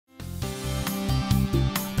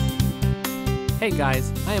Hey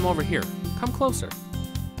guys, I am over here. Come closer.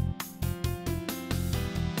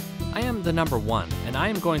 I am the number 1, and I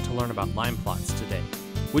am going to learn about line plots today.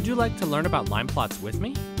 Would you like to learn about line plots with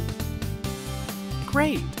me?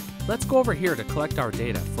 Great! Let's go over here to collect our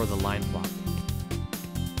data for the line plot.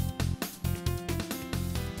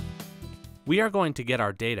 We are going to get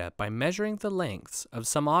our data by measuring the lengths of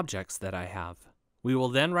some objects that I have. We will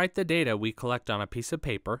then write the data we collect on a piece of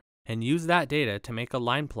paper and use that data to make a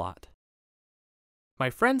line plot. My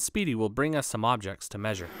friend Speedy will bring us some objects to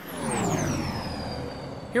measure.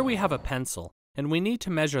 Here we have a pencil, and we need to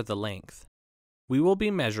measure the length. We will be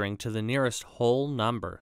measuring to the nearest whole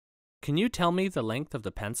number. Can you tell me the length of the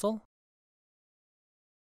pencil?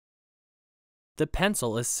 The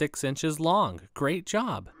pencil is 6 inches long. Great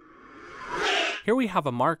job! Here we have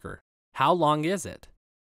a marker. How long is it?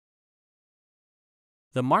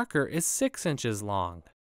 The marker is 6 inches long.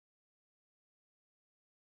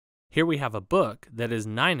 Here we have a book that is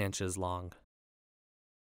 9 inches long.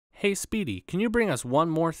 Hey Speedy, can you bring us one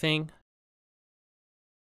more thing?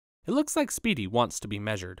 It looks like Speedy wants to be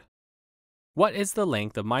measured. What is the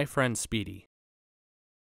length of my friend Speedy?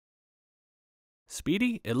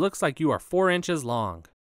 Speedy, it looks like you are 4 inches long.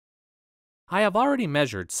 I have already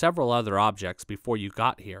measured several other objects before you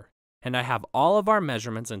got here, and I have all of our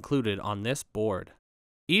measurements included on this board.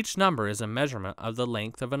 Each number is a measurement of the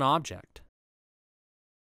length of an object.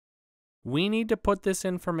 We need to put this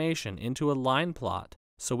information into a line plot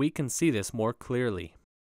so we can see this more clearly.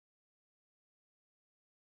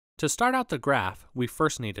 To start out the graph, we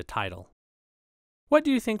first need a title. What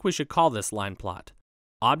do you think we should call this line plot?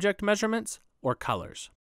 Object measurements or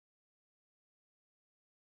colors?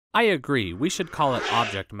 I agree, we should call it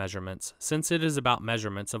object measurements since it is about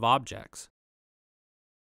measurements of objects.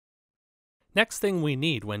 Next thing we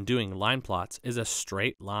need when doing line plots is a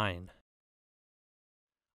straight line.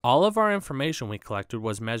 All of our information we collected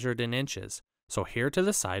was measured in inches, so here to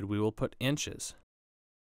the side we will put inches.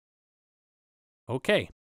 Okay,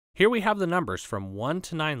 here we have the numbers from 1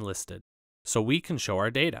 to 9 listed, so we can show our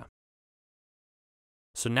data.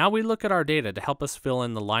 So now we look at our data to help us fill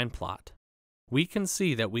in the line plot. We can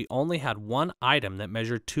see that we only had one item that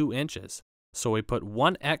measured 2 inches, so we put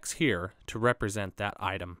 1x here to represent that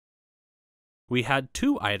item. We had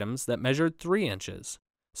 2 items that measured 3 inches,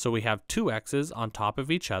 so we have 2 x's on top of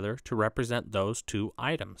each other to represent those 2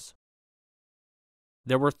 items.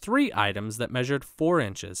 There were 3 items that measured 4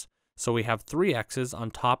 inches, so we have 3 x's on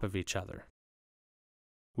top of each other.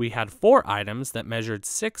 We had 4 items that measured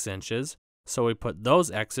 6 inches, so we put those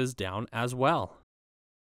x's down as well.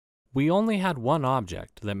 We only had one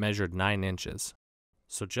object that measured 9 inches,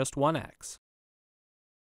 so just 1 x.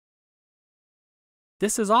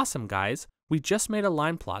 This is awesome, guys! We just made a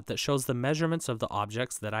line plot that shows the measurements of the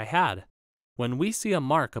objects that I had. When we see a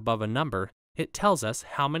mark above a number, it tells us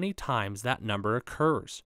how many times that number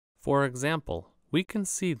occurs. For example, we can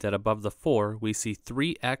see that above the 4 we see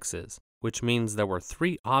 3 x's, which means there were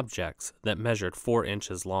 3 objects that measured 4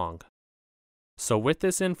 inches long. So with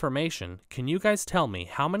this information, can you guys tell me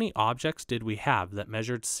how many objects did we have that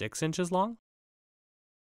measured 6 inches long?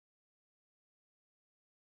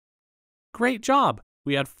 Great job!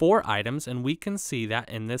 We had 4 items and we can see that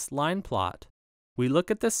in this line plot. We look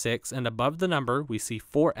at the 6 and above the number we see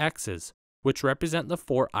 4 x's, which represent the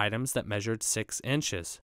 4 items that measured 6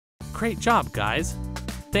 inches. Great job, guys!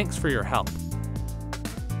 Thanks for your help.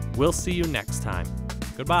 We'll see you next time.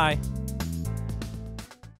 Goodbye!